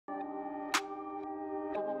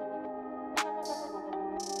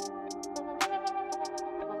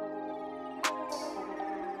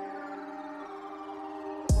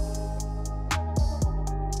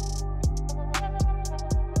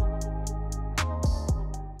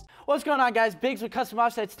What's going on, guys? Biggs with Custom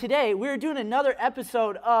Offsets. Today, we're doing another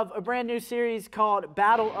episode of a brand new series called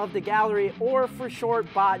Battle of the Gallery, or for short,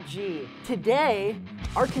 Bot G. Today,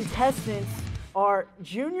 our contestants are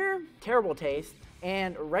Junior, terrible taste,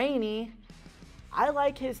 and Rainy. I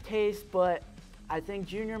like his taste, but I think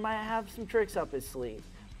Junior might have some tricks up his sleeve.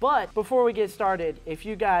 But before we get started, if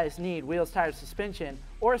you guys need wheels, tires, suspension,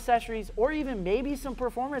 or accessories, or even maybe some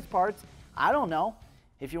performance parts, I don't know.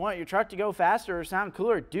 If you want your truck to go faster or sound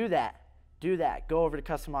cooler, do that. Do that. Go over to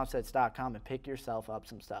customoffsets.com and pick yourself up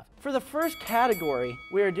some stuff. For the first category,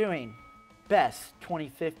 we are doing Best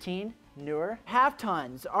 2015 Newer Half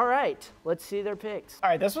Tons. All right, let's see their picks.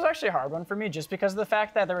 All right, this was actually a hard one for me just because of the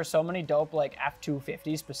fact that there were so many dope like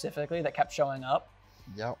F250 specifically that kept showing up.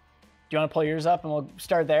 Yep. Do you want to pull yours up and we'll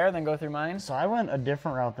start there and then go through mine? So I went a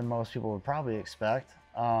different route than most people would probably expect.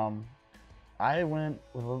 I went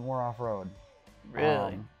with a little more off-road.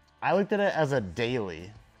 Really? I looked at it as a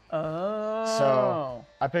daily. Oh. So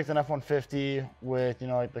I picked an F-150 with, you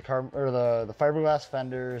know, like the fiberglass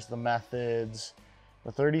fenders, the methods,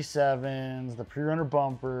 the 37s, the pre-runner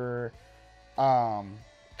bumper.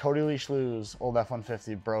 Cody Lee Schlew's old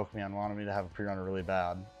F-150 broke me and wanted me to have a pre-runner really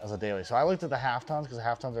bad as a daily. So I looked at the half tons because the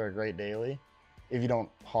half tons are a great daily if you don't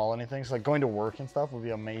haul anything. So like going to work and stuff would be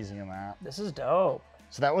amazing in that. This is dope.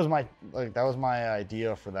 So that was my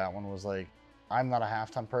idea for that one. Was like, I'm not a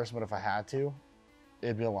half ton person, but if I had to,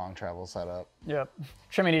 it'd be a long travel setup. Yep.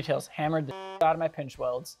 Trimming details. Hammered the out of my pinch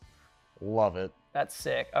welds. Love it. That's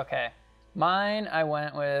sick. Okay. Mine, I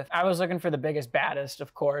was looking for the biggest, baddest,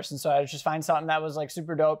 of course. And so I just find something that was like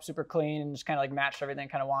super dope, super clean, and just kind of like matched everything I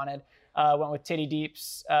kind of wanted. Went with Titty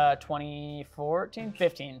Deep's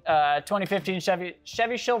 2015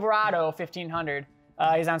 Chevy Silverado 1500.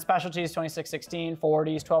 He's on specialties, 2616,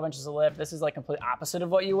 40s, 12 inches of lift. This is like complete opposite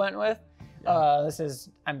of what you went with.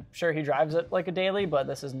 I'm sure he drives it like a daily, but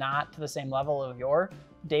this is not to the same level of your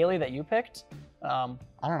daily that you picked. I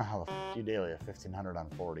don't know how the f you daily a 1500 on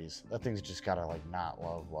 40s. That thing's just gotta like not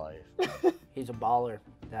love life. He's a baller,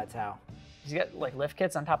 that's how. He's got like lift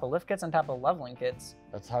kits on top of lift kits on top of leveling kits.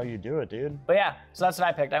 That's how you do it, dude. But yeah, so that's what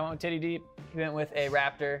I picked. I went with Titty Deep. He went with a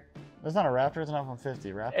Raptor. It's not a Raptor, it's an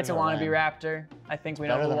F-150. Raptor. It's a wannabe Raptor. I think we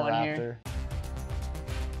know who won here.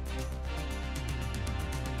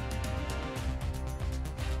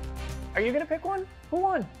 Are you gonna pick one? Who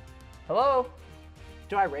won? Hello?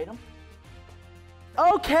 Do I rate him?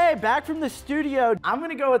 Okay, back from the studio. I'm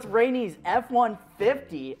gonna go with Rainy's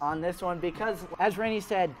F-150 on this one because, as Rainy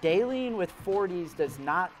said, dailying with 40s does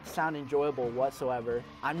not sound enjoyable whatsoever.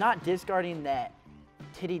 I'm not discarding that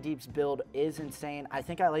Titty Deep's build is insane. I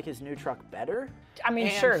think I like his new truck better. I mean,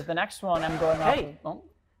 sure, the next one I'm going off.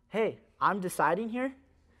 Hey, I'm deciding here.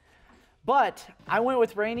 But I went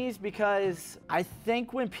with Rainy's because I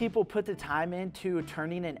think when people put the time into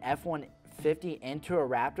turning an F-150 into a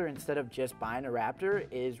Raptor instead of just buying a Raptor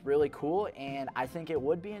is really cool, and I think it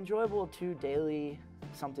would be enjoyable to daily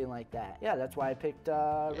something like that. Yeah, that's why I picked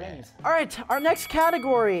Rainy's. All right, our next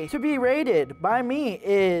category to be rated by me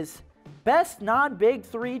is Best Non-Big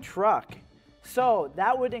 3 Truck. So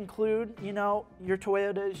that would include, you know, your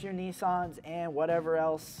Toyotas, your Nissans, and whatever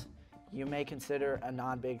else you may consider a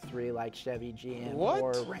non-big 3 like Chevy, GM,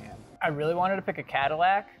 or Ram. I really wanted to pick a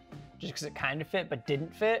Cadillac just because it kind of fit but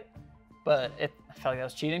didn't fit, but I felt like that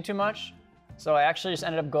was cheating too much. So I actually just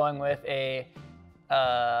ended up going with a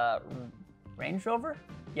Range Rover?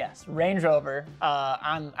 Yes, Range Rover.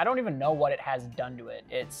 I don't even know what it has done to it.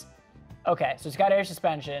 Okay, so it's got air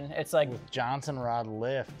suspension. It's like with Johnson rod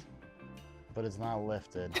lift, but it's not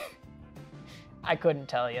lifted. I couldn't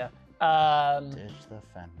tell you. Ditch the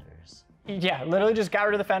fenders. Yeah, literally just got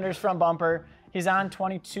rid of the fenders, front bumper. He's on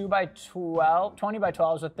 20 by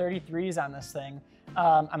 12s with 33s on this thing.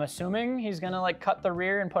 I'm assuming he's gonna like cut the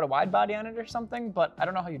rear and put a wide body on it or something, but I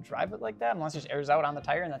don't know how you drive it like that unless it just airs out on the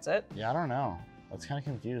tire and that's it. Yeah, I don't know. That's kind of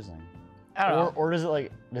confusing. I don't know. Or does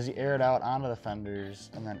he air it out onto the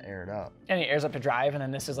fenders and then air it up? And he airs up to drive and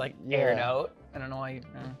then this is like aired out. I don't know why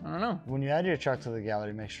I don't know. When you add your truck to the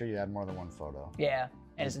gallery, make sure you add more than one photo. Yeah,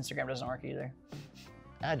 and his Instagram doesn't work either.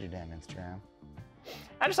 Add your damn Instagram.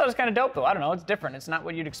 I just thought it was kind of dope though. I don't know, it's different. It's not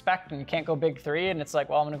what you'd expect and you can't go big 3 and it's like,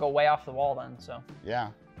 well, I'm gonna go way off the wall then, so.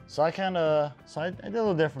 Yeah, so I did a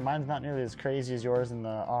little different. Mine's not nearly as crazy as yours in the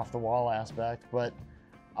off the wall aspect, but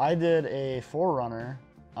I did a 4Runner.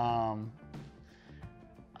 I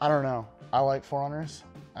don't know, I like 4Runners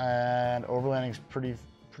and overlanding's pretty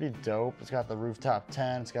dope. It's got the rooftop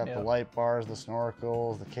tent, it's got the light bars, the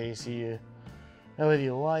snorkels, the KC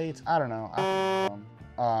LED lights. I don't know.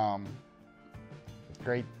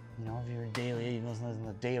 Great, you know, if you're a daily, you listen to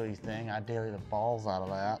the daily thing, I daily the balls out of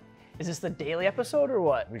that. Is this the daily episode or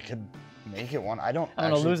what? We could make it one. I'm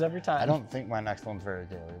gonna lose every time. I don't think my next one's very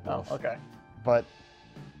daily. Oh, okay. But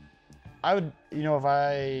I would, if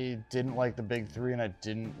I didn't like the big three and I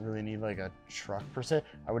didn't really need like a truck per se,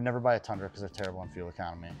 I would never buy a Tundra because they're terrible on fuel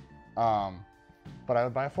economy. But I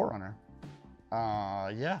would buy a 4Runner.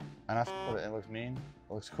 Yeah, and I thought it looks mean,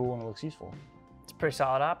 it looks cool, and it looks useful. It's a pretty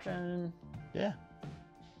solid option. Yeah.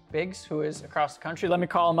 Biggs, who is across the country, let me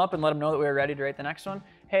call him up and let him know that we're ready to rate the next one.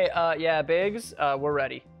 Hey, yeah, Biggs, we're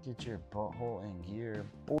ready. Get your butthole in gear.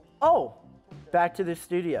 Oh, back to the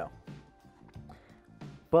studio.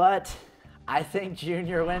 But I think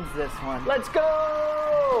Junior wins this one. Let's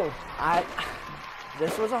go!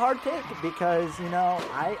 This was a hard pick because,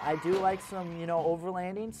 I do like some,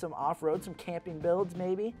 overlanding, some off-road, some camping builds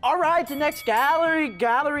maybe. All right, the next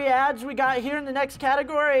gallery ads we got here in the next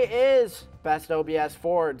category is Best OBS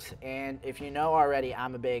Fords. And if you know already,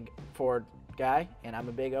 I'm a big Ford guy and I'm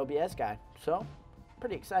a big OBS guy. So,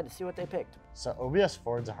 pretty excited to see what they picked. So OBS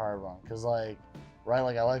Ford's a hard one because I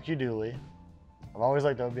like you, Dooley. I've always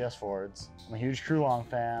liked OBS Fords. I'm a huge Crew Long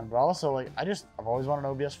fan, but also I've always wanted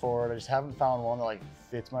an OBS Ford. I just haven't found one that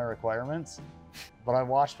fits my requirements. But I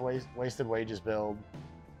watched Wasted Wages build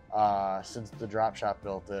since the Drop Shop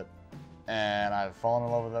built it, and I've fallen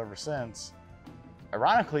in love with it ever since.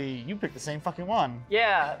 Ironically, you picked the same fucking one.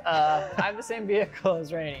 Yeah, I have the same vehicle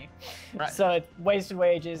as Rainey. Right. So it's Wasted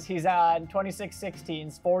Wages. He's on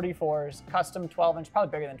 2616s, 44s, custom 12-inch,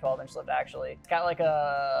 probably bigger than 12-inch lift actually. It's got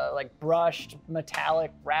a brushed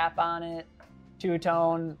metallic wrap on it,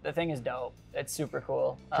 two-tone. The thing is dope. It's super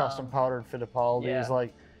cool. Custom powdered Fittipaldi.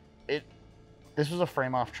 Yeah. This was a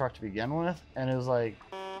frame-off truck to begin with, and it was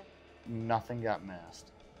nothing got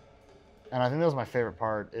missed. And I think that was my favorite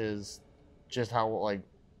part is just how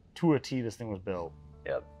to a T this thing was built.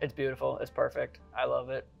 Yep, it's beautiful. It's perfect. I love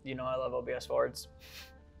it. I love OBS Fords.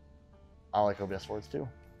 I like OBS Fords too.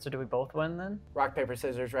 So do we both win then? Rock, paper,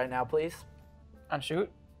 scissors right now, please. On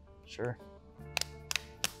shoot? Sure.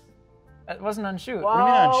 It wasn't on shoot. What do you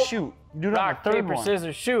mean on shoot? You do it on Rock, the third paper, one.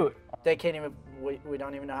 scissors, shoot. They can't even, we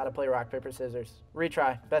don't even know how to play rock, paper, scissors.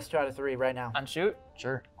 Retry, best 2 out of 3 right now. On shoot?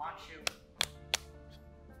 Sure. On shoot.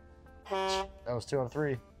 That was 2 out of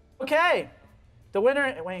 3. Okay. The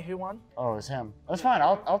winner, wait, who won? Oh, it was him. That's fine.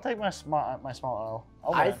 I'll take my small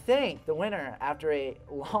L. I think the winner, after a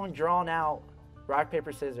long drawn out rock,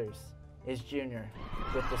 paper, scissors, is Junior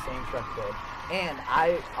with the same truck build. And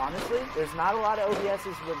honestly, there's not a lot of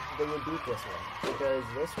OBSs that would beat this one because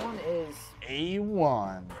this one is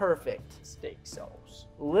A1. perfect. Steak sauce.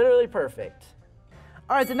 Literally perfect.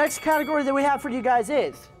 All right, the next category that we have for you guys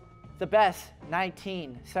is the best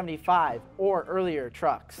 1975 or earlier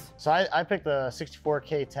trucks. So I picked the 64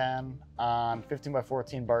 K10 on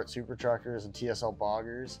 15x14 Bart Super Truckers and TSL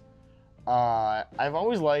Boggers. I've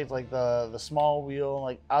always liked the small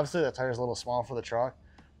wheel, obviously the tire's a little small for the truck,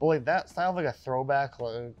 but that style of a throwback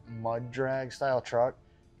mud drag style truck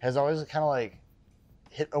has always kind of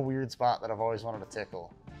hit a weird spot that I've always wanted to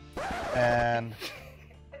tickle. And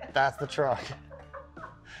that's the truck.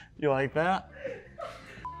 You like that?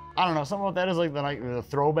 I don't know, something about that is the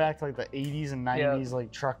throwback to the 80s and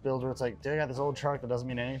 90s truck builds where it's dude, I got this old truck that doesn't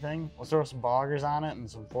mean anything. Let's throw some boggers on it and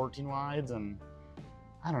some 14 wides and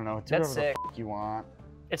I don't know, do That's whatever sick. the f you want.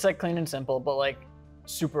 It's clean and simple, but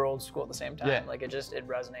super old school at the same time. Yeah. It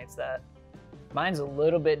resonates that. Mine's a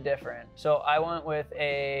little bit different. So I went with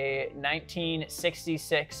a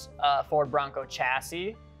 1966 Ford Bronco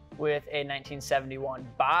chassis with a 1971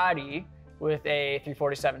 body with a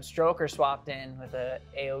 347 stroker swapped in with a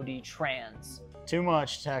AOD trans. Too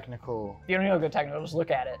much technical. If you don't need to go technical, just look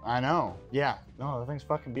at it. I know. Yeah. No, the thing's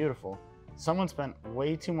fucking beautiful. Someone spent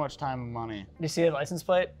way too much time and money. Do you see the license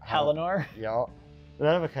plate? Eleanor. Yeah. Did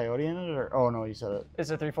that have a Coyote in it? Or oh no, you said it. It's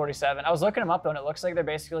a 347. I was looking them up though, and it looks like they're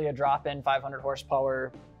basically a drop-in 500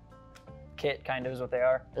 horsepower kit, kind of is what they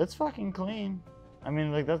are. It's fucking clean. I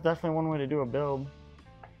mean, that's definitely one way to do a build.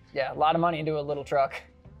 Yeah, a lot of money into a little truck.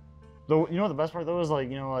 Though, you know what the best part though is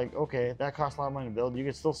okay, that costs a lot of money to build. You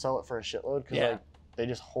could still sell it for a shitload because they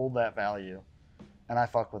just hold that value, and I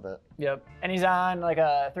fuck with it. Yep, and he's on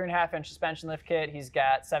a 3.5-inch suspension lift kit. He's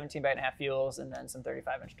got 17x8.5 fuels and then some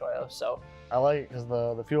 35-inch Toyo. So I like it because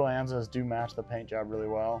the fuel Anzas do match the paint job really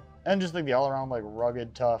well, and just the all around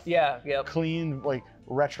rugged, tough, clean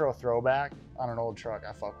retro throwback on an old truck.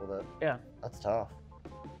 I fuck with it. Yeah, that's tough.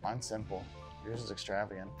 Mine's simple. Yours is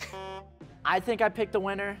extravagant. I think I picked the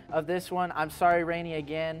winner of this one. I'm sorry, Rainey,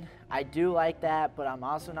 again. I do like that, but I'm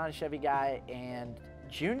also not a Chevy guy, and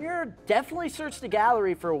Junior definitely searched the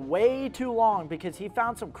gallery for way too long because he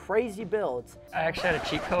found some crazy builds. I actually had a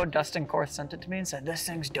cheat code. Dustin Korth sent it to me and said, this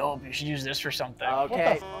thing's dope. You should use this for something.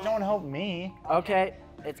 Okay. No one helped me. Okay,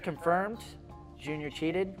 it's confirmed. Junior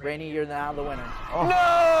cheated. Rainey, you're now the winner.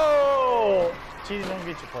 No! Cheating don't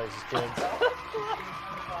get you places, kids.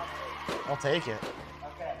 I'll take it.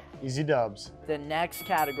 Okay. Easy dubs. The next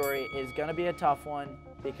category is gonna be a tough one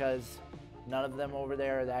because none of them over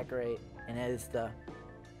there are that great, and it is the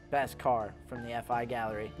best car from the FI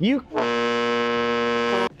gallery. You.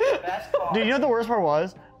 Best car. Dude, you know what the worst part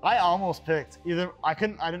was? I almost picked I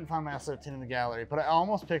didn't find my S13 in the gallery, but I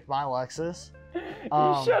almost picked my Lexus.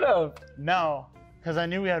 You should have. No, because I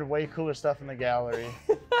knew we had way cooler stuff in the gallery.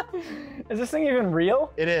 Is this thing even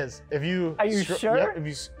real? It is. If you Are you sure? Yep, if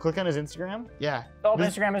you click on his Instagram, yeah. Oh,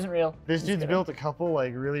 Instagram isn't real. This dude's built a couple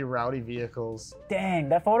like really rowdy vehicles. Dang,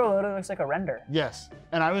 that photo literally looks like a render. Yes,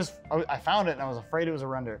 and I found it and I was afraid it was a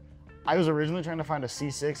render. I was originally trying to find a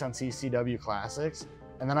C6 on CCW Classics,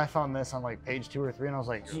 and then I found this on like page 2 or 3, and I was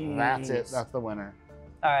like, that's it, that's the winner.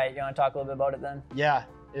 All right, you want to talk a little bit about it then? Yeah,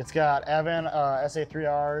 it's got Advan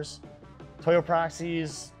SA3Rs, Toyo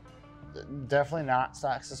Proxes, definitely not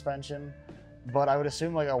stock suspension, but I would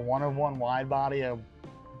assume like a 1-of-1 wide body,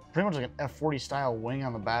 pretty much like an F40 style wing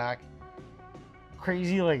on the back.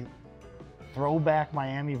 Crazy like throwback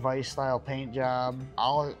Miami Vice style paint job,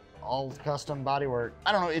 all custom bodywork.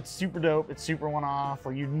 I don't know, it's super dope, it's super one-off.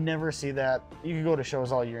 Like you'd never see that. You could go to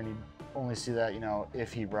shows all year and you'd only see that, you know,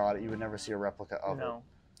 if he brought it. You would never see a replica of it.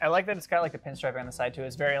 I like that it's got like the pinstriping on the side too.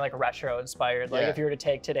 It's very like retro inspired. Like if you were to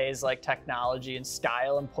take today's like technology and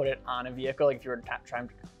style and put it on a vehicle, like if you were to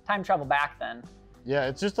time travel back then. Yeah,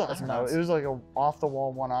 it's just I don't know, it was like a off the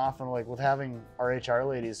wall one-off, and like with having our HR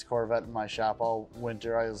ladies Corvette in my shop all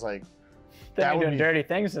winter, I was like, They're doing dirty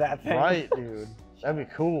things to that thing. Right, dude. That'd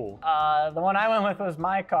be cool. The one I went with was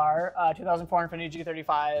my car, 2004 Infiniti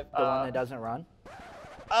G35. The one that doesn't run?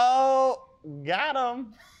 Oh, got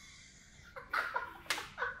him.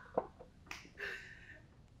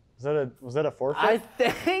 Was that a forfeit? I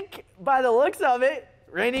think by the looks of it,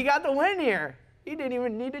 Rainey got the win here. He didn't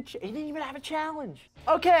even need he didn't even have a challenge.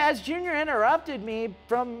 Okay, as Junior interrupted me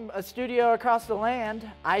from a studio across the land,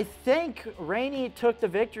 I think Rainey took the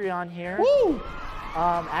victory on here. Woo!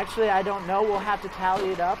 Actually, I don't know. We'll have to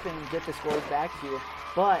tally it up and get the scores back to you.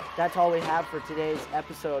 But that's all we have for today's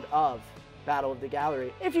episode of Battle of the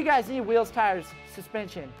Gallery. If you guys need wheels, tires,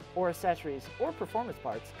 suspension, or accessories, or performance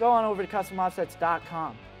parts, go on over to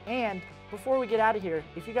customoffsets.com. And before we get out of here,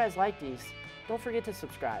 if you guys like these, don't forget to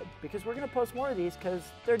subscribe, because we're going to post more of these because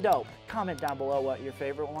they're dope. Comment down below what your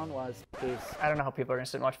favorite one was. Peace. I don't know how people are going to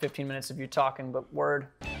sit and watch 15 minutes of you talking, but word.